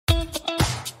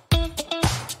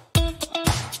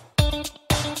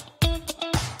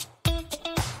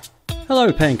Hello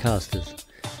PANcasters!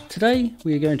 Today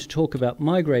we are going to talk about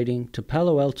migrating to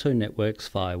Palo Alto Networks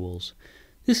firewalls.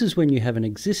 This is when you have an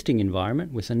existing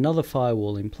environment with another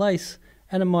firewall in place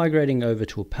and are migrating over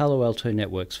to a Palo Alto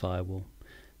Networks firewall.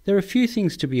 There are a few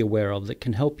things to be aware of that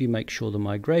can help you make sure the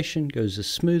migration goes as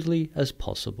smoothly as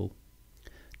possible.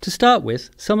 To start with,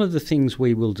 some of the things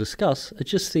we will discuss are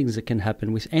just things that can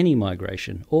happen with any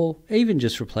migration, or even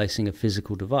just replacing a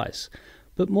physical device.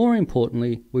 But more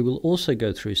importantly, we will also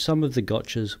go through some of the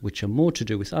gotchas which are more to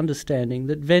do with understanding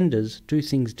that vendors do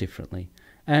things differently,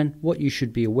 and what you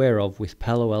should be aware of with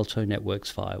Palo Alto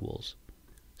Networks firewalls.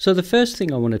 So the first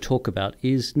thing I want to talk about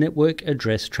is Network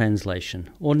Address Translation,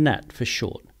 or NAT for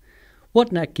short.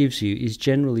 What NAT gives you is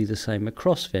generally the same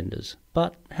across vendors,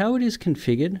 but how it is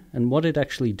configured and what it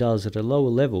actually does at a lower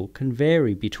level can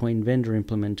vary between vendor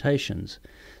implementations.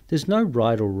 There's no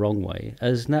right or wrong way,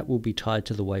 as NAT will be tied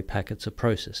to the way packets are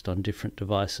processed on different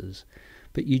devices.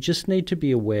 But you just need to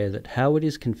be aware that how it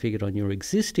is configured on your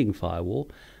existing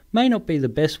firewall may not be the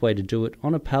best way to do it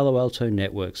on a Palo Alto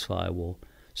Networks firewall.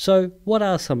 So what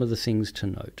are some of the things to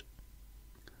note?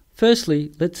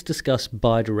 Firstly, let's discuss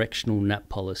bidirectional NAT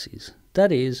policies.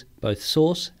 That is, both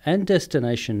source and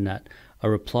destination NAT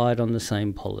are applied on the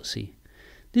same policy.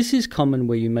 This is common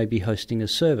where you may be hosting a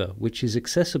server which is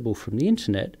accessible from the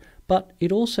internet, but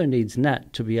it also needs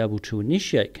NAT to be able to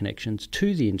initiate connections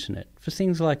to the internet for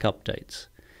things like updates.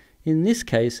 In this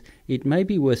case, it may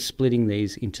be worth splitting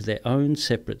these into their own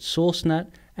separate source NAT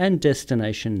and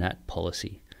destination NAT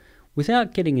policy.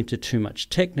 Without getting into too much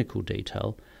technical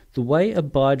detail, the way a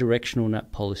bidirectional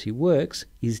NAT policy works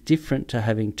is different to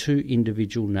having two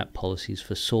individual NAT policies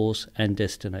for source and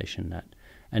destination NAT,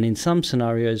 and in some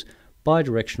scenarios,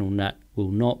 bidirectional NAT will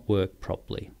not work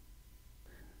properly.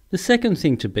 The second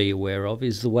thing to be aware of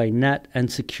is the way NAT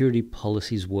and security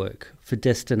policies work for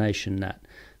destination NAT,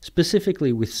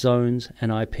 specifically with zones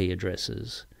and IP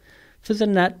addresses. For the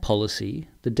NAT policy,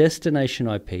 the destination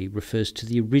IP refers to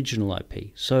the original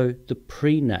IP, so the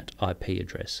pre-NAT IP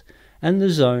address, and the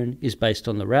zone is based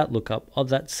on the route lookup of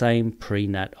that same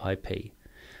pre-NAT IP.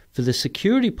 For the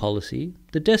security policy,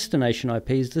 the destination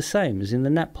IP is the same as in the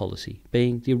NAT policy,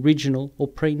 being the original or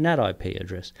pre-NAT IP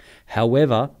address.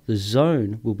 However, the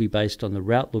zone will be based on the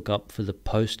route lookup for the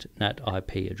post-NAT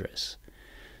IP address.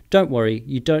 Don't worry,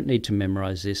 you don't need to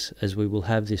memorize this as we will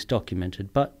have this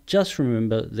documented, but just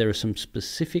remember there are some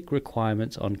specific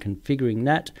requirements on configuring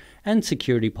NAT and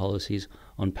security policies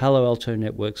on Palo Alto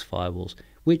Networks firewalls,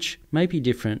 which may be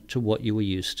different to what you were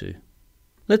used to.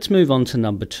 Let's move on to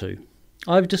number 2.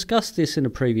 I've discussed this in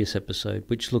a previous episode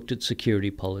which looked at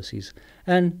security policies,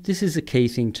 and this is a key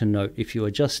thing to note if you are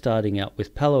just starting out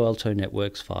with Palo Alto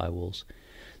Networks firewalls.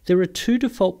 There are two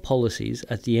default policies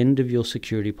at the end of your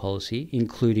security policy,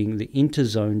 including the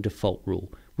interzone default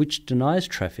rule, which denies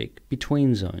traffic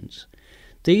between zones.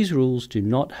 These rules do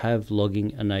not have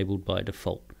logging enabled by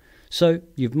default. So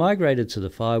you've migrated to the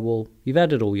firewall, you've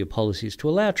added all your policies to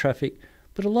allow traffic,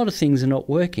 but a lot of things are not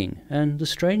working, and the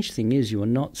strange thing is you are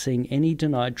not seeing any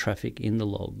denied traffic in the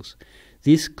logs.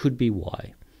 This could be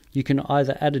why. You can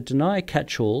either add a deny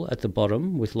catch-all at the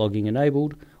bottom with logging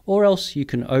enabled, or else you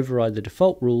can override the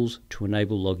default rules to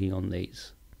enable logging on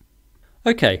these.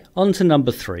 Okay, on to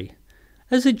number 3.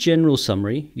 As a general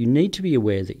summary, you need to be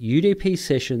aware that UDP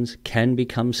sessions can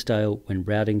become stale when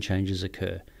routing changes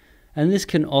occur, and this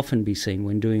can often be seen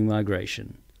when doing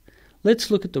migration.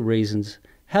 Let's look at the reasons,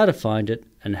 how to find it,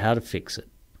 and how to fix it.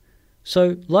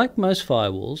 So, like most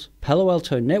firewalls, Palo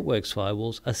Alto Networks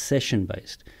firewalls are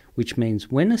session-based, which means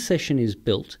when a session is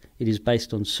built, it is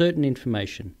based on certain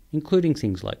information, including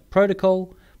things like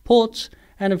protocol, ports,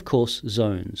 and of course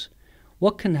zones.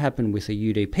 What can happen with a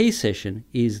UDP session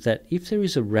is that if there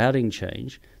is a routing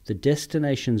change, the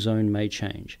destination zone may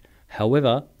change.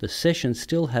 However, the session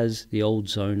still has the old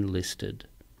zone listed.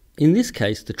 In this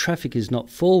case, the traffic is not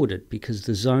forwarded because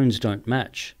the zones don't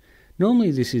match.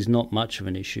 Normally this is not much of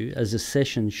an issue as a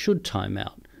session should time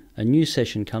out. A new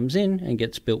session comes in and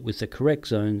gets built with the correct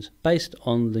zones based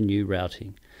on the new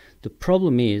routing. The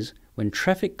problem is when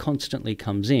traffic constantly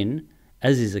comes in,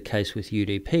 as is the case with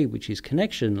UDP, which is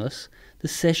connectionless, the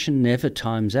session never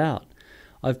times out.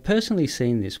 I've personally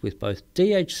seen this with both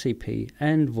DHCP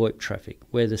and VoIP traffic,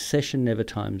 where the session never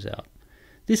times out.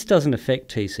 This doesn't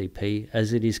affect TCP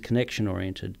as it is connection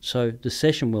oriented, so the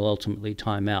session will ultimately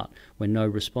time out when no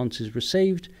response is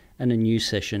received and a new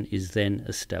session is then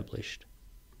established.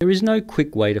 There is no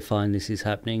quick way to find this is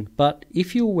happening, but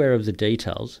if you're aware of the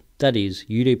details, that is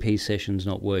UDP sessions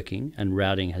not working and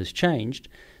routing has changed,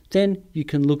 then you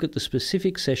can look at the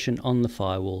specific session on the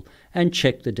firewall and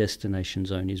check the destination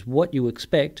zone is what you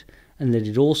expect and that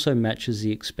it also matches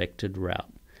the expected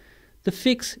route. The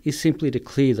fix is simply to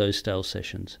clear those stale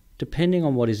sessions. Depending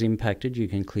on what is impacted, you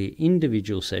can clear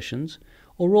individual sessions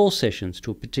or all sessions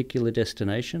to a particular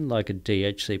destination like a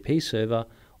DHCP server,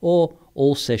 or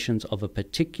all sessions of a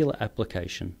particular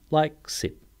application like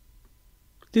SIP.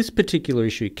 This particular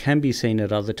issue can be seen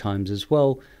at other times as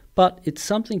well, but it's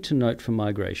something to note for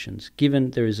migrations,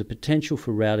 given there is a potential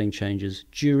for routing changes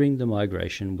during the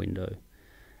migration window.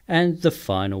 And the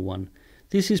final one.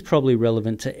 This is probably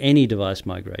relevant to any device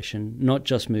migration, not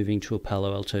just moving to a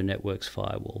Palo Alto Networks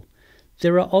firewall.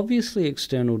 There are obviously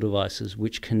external devices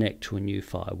which connect to a new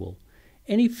firewall.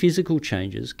 Any physical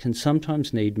changes can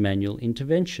sometimes need manual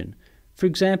intervention. For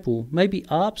example, maybe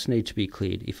ARPs need to be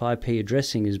cleared if IP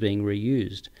addressing is being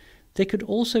reused. There could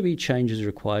also be changes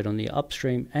required on the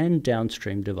upstream and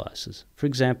downstream devices. For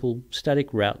example, static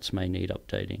routes may need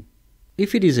updating.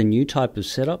 If it is a new type of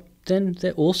setup, then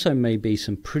there also may be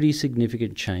some pretty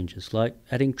significant changes, like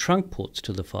adding trunk ports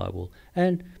to the firewall,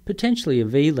 and potentially a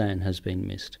VLAN has been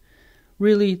missed.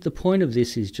 Really, the point of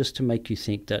this is just to make you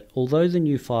think that although the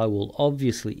new firewall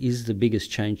obviously is the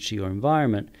biggest change to your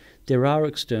environment, there are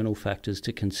external factors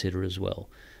to consider as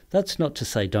well. That's not to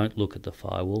say don't look at the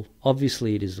firewall.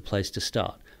 Obviously it is the place to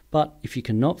start. But if you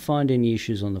cannot find any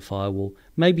issues on the firewall,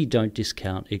 maybe don't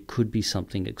discount it could be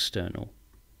something external.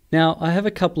 Now, I have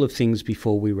a couple of things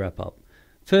before we wrap up.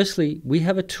 Firstly, we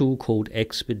have a tool called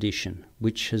Expedition,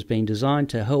 which has been designed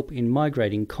to help in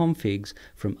migrating configs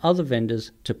from other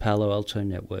vendors to Palo Alto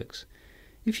Networks.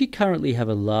 If you currently have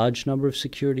a large number of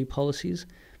security policies,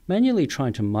 manually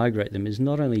trying to migrate them is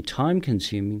not only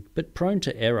time-consuming, but prone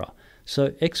to error,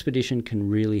 so Expedition can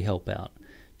really help out.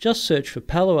 Just search for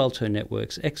Palo Alto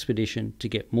Networks Expedition to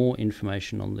get more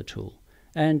information on the tool.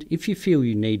 And if you feel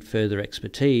you need further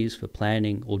expertise for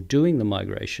planning or doing the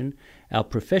migration, our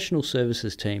professional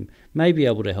services team may be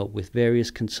able to help with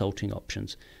various consulting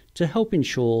options to help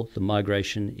ensure the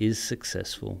migration is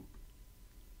successful.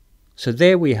 So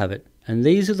there we have it, and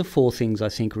these are the 4 things I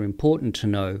think are important to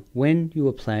know when you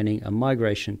are planning a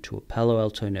migration to a Palo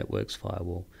Alto Networks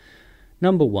firewall.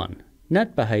 Number 1,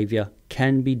 NAT behavior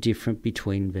can be different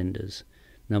between vendors.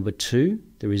 Number 2,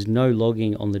 there is no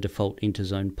logging on the default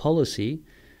interzone policy.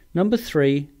 Number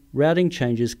 3, routing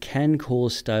changes can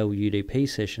cause stale UDP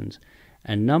sessions.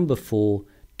 And number 4,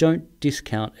 don't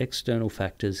discount external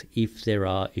factors if there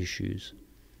are issues.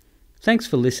 Thanks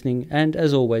for listening, and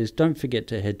as always, don't forget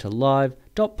to head to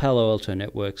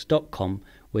live.paloaltonetworks.com,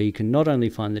 where you can not only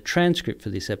find the transcript for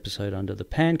this episode under the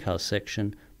PANCast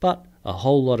section, but a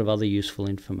whole lot of other useful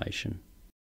information.